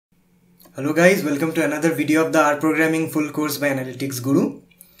Hello guys, welcome to another video of the R Programming full course by Analytics Guru.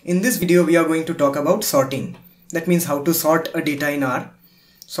 In this video we are going to talk about sorting. That means how to sort a data in R.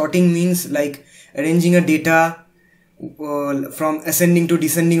 Sorting means like arranging a data from ascending to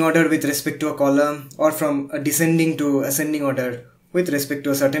descending order with respect to a column, or from a descending to ascending order with respect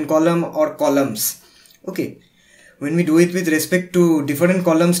to a certain column or columns. Okay, when we do it with respect to different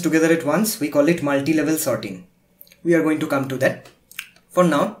columns together at once, we call it multi-level sorting. We are going to come to that. For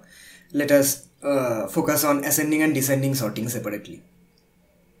now, let us focus on ascending and descending sorting separately.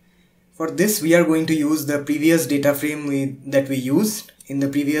 For this, we are going to use the previous data frame that we used in the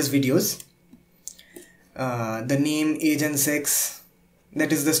previous videos. The name, age and sex,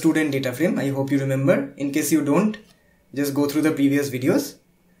 that is the student data frame. I hope you remember. In case you don't, just go through the previous videos.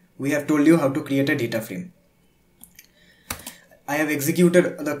 We have told you how to create a data frame. I have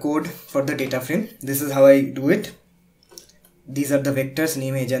executed the code for the data frame. This is how I do it. These are the vectors,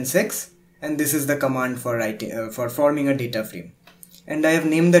 name, age and sex, and this is the command for writing for forming a data frame. And I have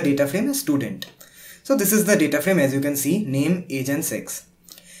named the data frame as student. So this is the data frame, as you can see, name, age and sex.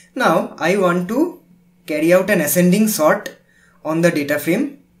 Now I want to carry out an ascending sort on the data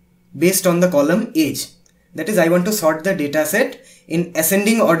frame based on the column age. That is, I want to sort the data set in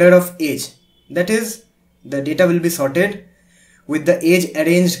ascending order of age. That is, the data will be sorted with the age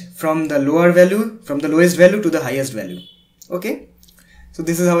arranged from the lowest value to the highest value. Okay, so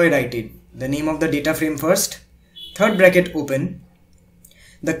this is how I write it. The name of the data frame first, third bracket open.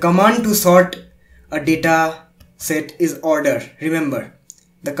 The command to sort a data set is order. Remember,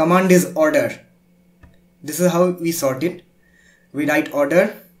 the command is order. This is how we sort it. We write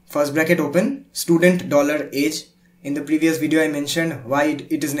order, first bracket open, student $age. In the previous video I mentioned why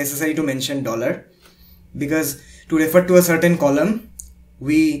it is necessary to mention dollar, because to refer to a certain column,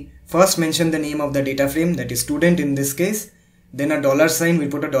 we first mention the name of the data frame, that is student in this case, then a $sign, we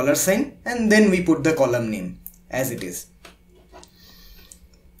put a $sign, and then we put the column name as it is.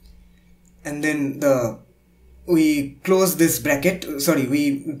 And then we close this bracket,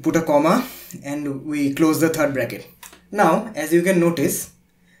 we put a comma and we close the third bracket. Now, as you can notice,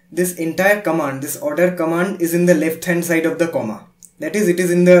 this entire command, this order command, is in the left hand side of the comma. That is, it is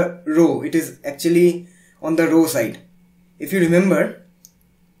in the row. It is actually on the row side. If you remember,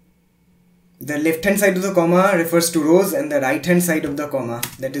 the left hand side of the comma refers to rows and the right hand side of the comma,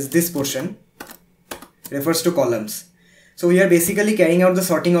 that is this portion, refers to columns. So we are basically carrying out the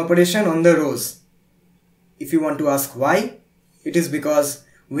sorting operation on the rows. If you want to ask why, it is because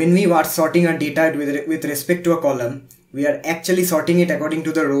when we are sorting a data with respect to a column, we are actually sorting it according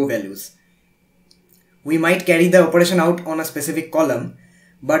to the row values. We might carry the operation out on a specific column,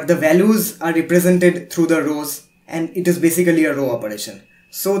 but the values are represented through the rows and it is basically a row operation.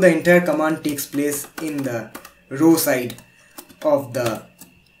 So the entire command takes place in the row side of the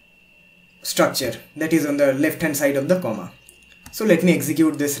structure, that is on the left hand side of the comma. So let me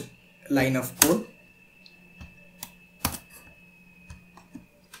execute this line of code.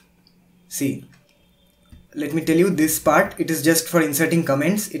 See, let me tell you, this part, it is just for inserting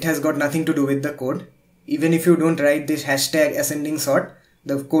comments. It has got nothing to do with the code. Even if you don't write this hashtag ascending sort,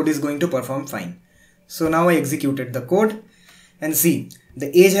 the code is going to perform fine. So now I executed the code and see,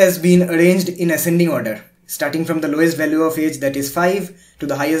 the age has been arranged in ascending order, starting from the lowest value of age, that is 5, to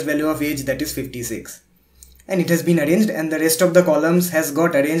the highest value of age, that is 56. And it has been arranged, and the rest of the columns has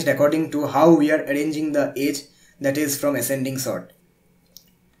got arranged according to how we are arranging the age, that is from ascending sort.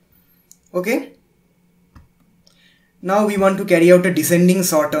 Okay. Now we want to carry out a descending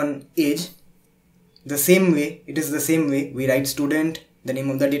sort on age. The same way, it is the same way. We write student, the name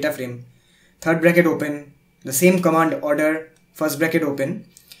of the data frame, third bracket open, the same command order, first bracket open.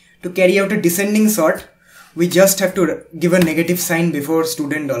 To carry out a descending sort, we just have to give a negative sign before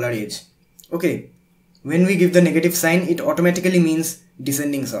student $age. Okay, when we give the negative sign, it automatically means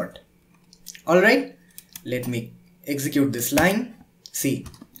descending sort. Alright, let me execute this line. See,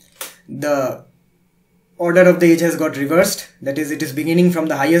 the order of the age has got reversed, that is, it is beginning from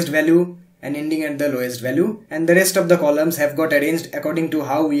the highest value and ending at the lowest value, and the rest of the columns have got arranged according to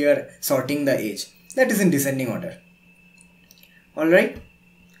how we are sorting the age, that is in descending order. Alright,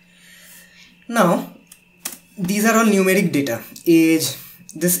 now these are all numeric data. Age,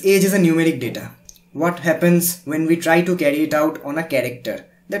 this age is a numeric data. What happens when we try to carry it out on a character,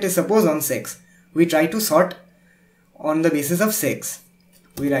 that is, suppose on sex, we try to sort on the basis of sex.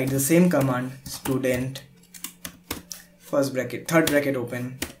 We write the same command, student, first bracket, third bracket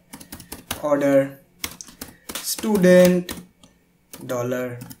open, order, student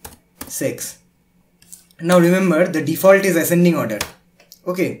 $6. Now remember, the default is ascending order.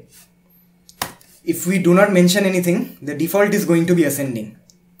 Okay, if we do not mention anything, the default is going to be ascending.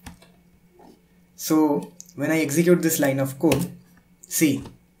 So when I execute this line of code, see,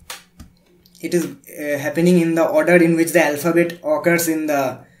 it is happening in the order in which the alphabet occurs in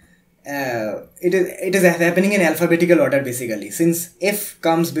the it is happening in alphabetical order basically. Since F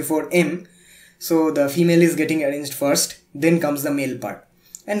comes before M, so the female is getting arranged first, then comes the male part,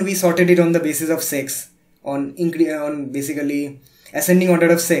 and we sorted it on the basis of sex, on basically ascending order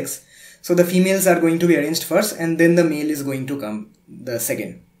of sex. So the females are going to be arranged first, and then the male is going to come the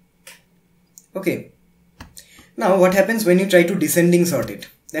second. Okay. Now what happens when you try to descending sort it?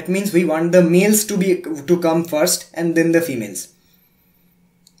 That means we want the males to come first and then the females.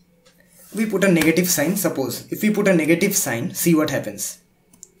 We put a negative sign. Suppose if we put a negative sign, see what happens.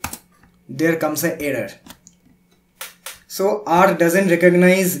 There comes an error. So R doesn't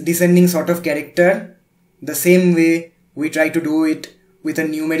recognize descending sort of character the same way we try to do it with a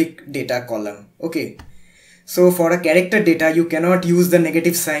numeric data column. Okay. So for a character data, you cannot use the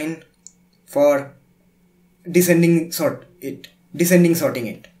negative sign for descending sorting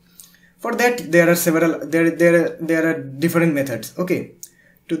it. For that there are different methods. Okay,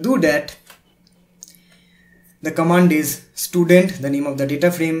 to do that, the command is student, the name of the data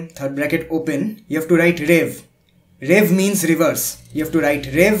frame, third bracket open, you have to write rev. Rev means reverse. You have to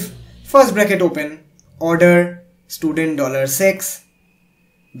write rev, first bracket open, order student $6,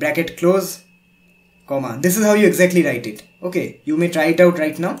 bracket close, comma. This is how you exactly write it. Okay, you may try it out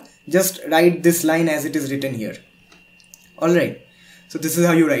right now. Just write this line as it is written here. Alright, so this is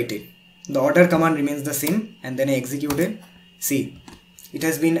how you write it. The order command remains the same, and then I execute it. See, it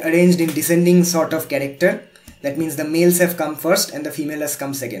has been arranged in descending sort of character. That means the males have come first and the female has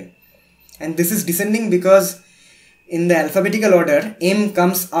come second. And this is descending because in the alphabetical order, M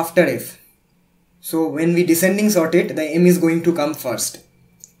comes after F. So when we descending sort it, the M is going to come first.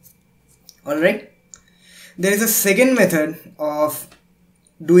 Alright. There is a second method of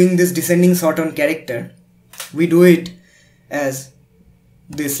doing this descending sort on character. We do it as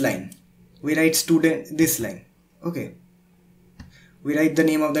this line. We write student, this line. Okay. We write the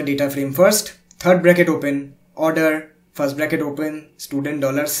name of the data frame first, third bracket open, order, first bracket open, student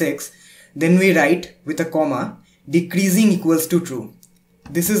 $6. Then we write with a comma, decreasing equals to true.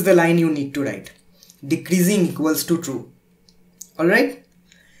 This is the line you need to write. Decreasing equals to true. Alright.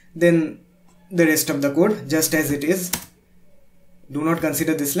 Then the rest of the code just as it is. Do not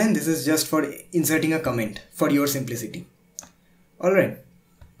consider this line. This is just for inserting a comment for your simplicity. Alright.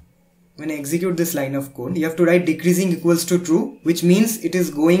 When I execute this line of code, you have to write decreasing equals to true, which means it is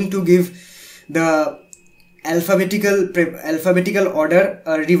going to give the alphabetical order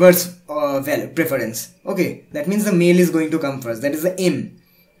a reverse preference. Okay, that means the male is going to come first. That is the M.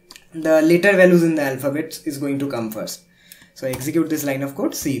 The later values in the alphabet is going to come first. So I execute this line of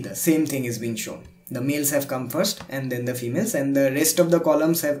code. See, the same thing is being shown. The males have come first and then the females, and the rest of the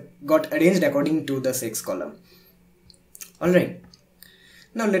columns have got arranged according to the sex column. Alright.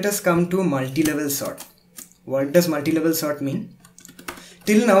 Now let us come to multi-level sort. What does multi-level sort mean?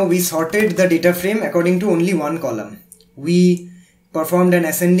 Till now we sorted the data frame according to only one column. We performed an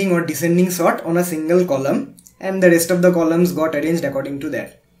ascending or descending sort on a single column, and the rest of the columns got arranged according to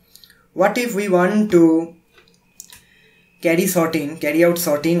that. What if we want to carry out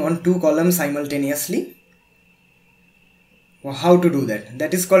sorting on two columns simultaneously? Well, how to do that?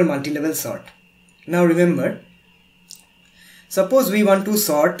 That is called multi-level sort. Now remember, suppose we want to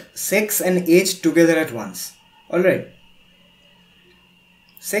sort sex and age together at once. Alright.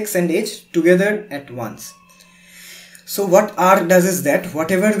 Sex and age together at once. So what R does is that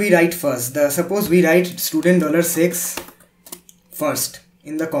whatever we write first, suppose we write student $6 first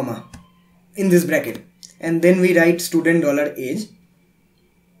in the comma, in this bracket, and then we write student $age.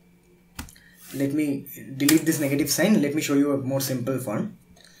 Let me delete this negative sign. Let me show you a more simple form.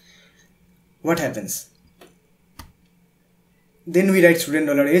 What happens? Then we write student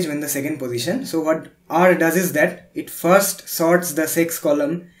 $age when the second position. So what R does is that it first sorts the sex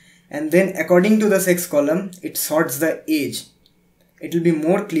column, and then according to the sex column it sorts the age. It will be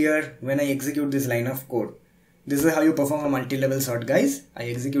more clear when I execute this line of code. This is how you perform a multi-level sort, guys. I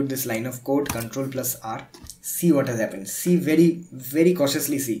execute this line of code, Ctrl+R. See what has happened. See, very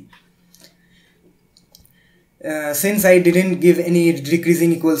cautiously see. Since I didn't give any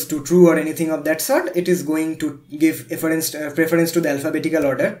decreasing equals to true or anything of that sort, it is going to give preference to the alphabetical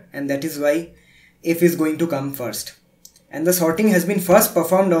order, and that is why F is going to come first. And the sorting has been first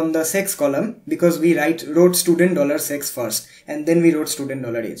performed on the sex column because we wrote student $6 first, and then we wrote student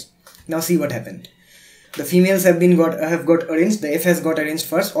 $age. Now see what happened. The females have got arranged. The F has got arranged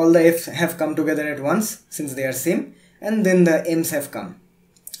first. All the F have come together at once since they are same, and then the M's have come.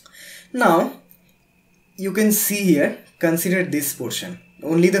 Now you can see here, consider this portion.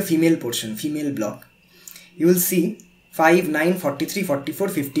 only the female portion, female block, you will see 5, 9, 43, 44,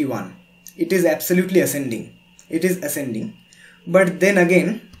 51. It is absolutely ascending. It is ascending. But then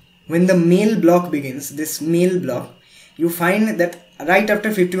again, when the male block begins, this male block, you find that right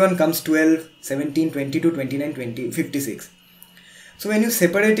after 51 comes 12, 17, 22, 29, 20, 56. So when you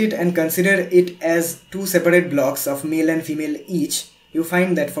separate it and consider it as two separate blocks of male and female each, you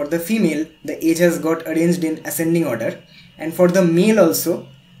find that for the female, the age has got arranged in ascending order, and for the male also,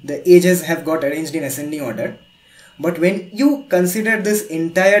 the ages have got arranged in ascending order. But when you consider this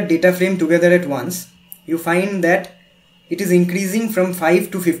entire data frame together at once, you find that it is increasing from 5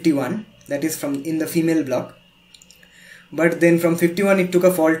 to 51, that is from in the female block. But then from 51 it took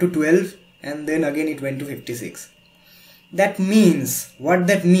a fall to 12, and then again it went to 56. That means, what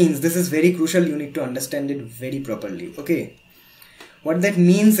that means, this is very crucial, you need to understand it very properly, okay? What that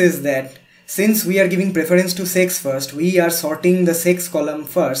means is that since we are giving preference to sex first, we are sorting the sex column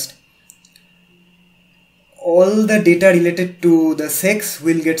first, all the data related to the sex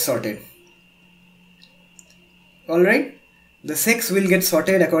will get sorted. Alright? The sex will get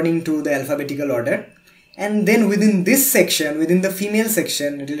sorted according to the alphabetical order, and then within this section, within the female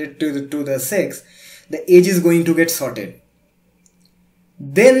section related to the sex, the age is going to get sorted.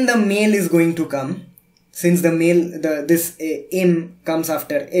 Then the male is going to come. Since the male, this M comes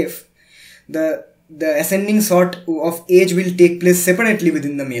after F, the ascending sort of age will take place separately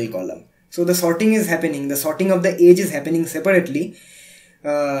within the male column. So the sorting is happening, the sorting of the age is happening separately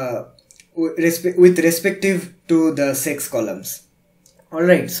with respective to the sex columns.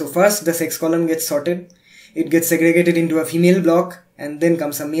 Alright, so first the sex column gets sorted, it gets segregated into a female block, and then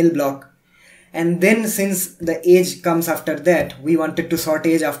comes a male block. And then since the age comes after that, we wanted to sort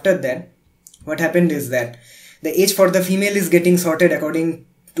age after that. What happened is that the age for the female is getting sorted according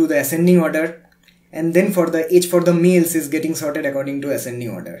to the ascending order, and then for the age for the males is getting sorted according to ascending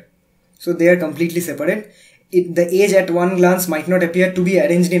order. So they are completely separate. The age at one glance might not appear to be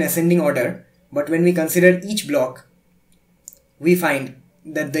arranged in ascending order, but when we consider each block, we find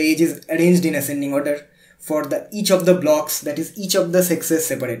that the age is arranged in ascending order for each of the blocks, that is each of the sexes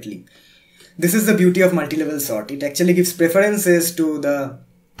separately. This is the beauty of multi-level sort. It actually gives preferences to the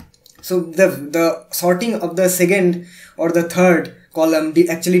sorting of the second or the third column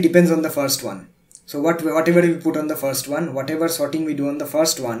actually depends on the first one. So whatever we put on the first one, whatever sorting we do on the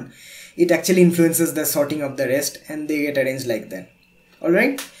first one, it actually influences the sorting of the rest, and they get arranged like that.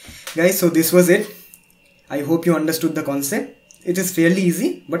 Alright guys, so this was it. I hope you understood the concept. It is fairly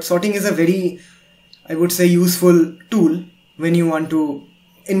easy, but sorting is a very, I would say, useful tool when you want to,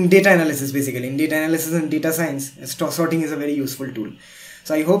 in data analysis basically, in data analysis and data science, sorting is a very useful tool.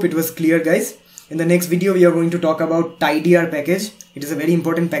 So I hope it was clear guys. In the next video we are going to talk about tidyr package. It is a very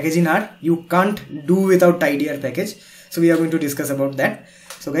important package in R. You can't do without tidyr package. So we are going to discuss about that.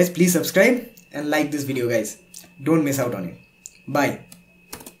 So guys, please subscribe and like this video guys. Don't miss out on it. Bye.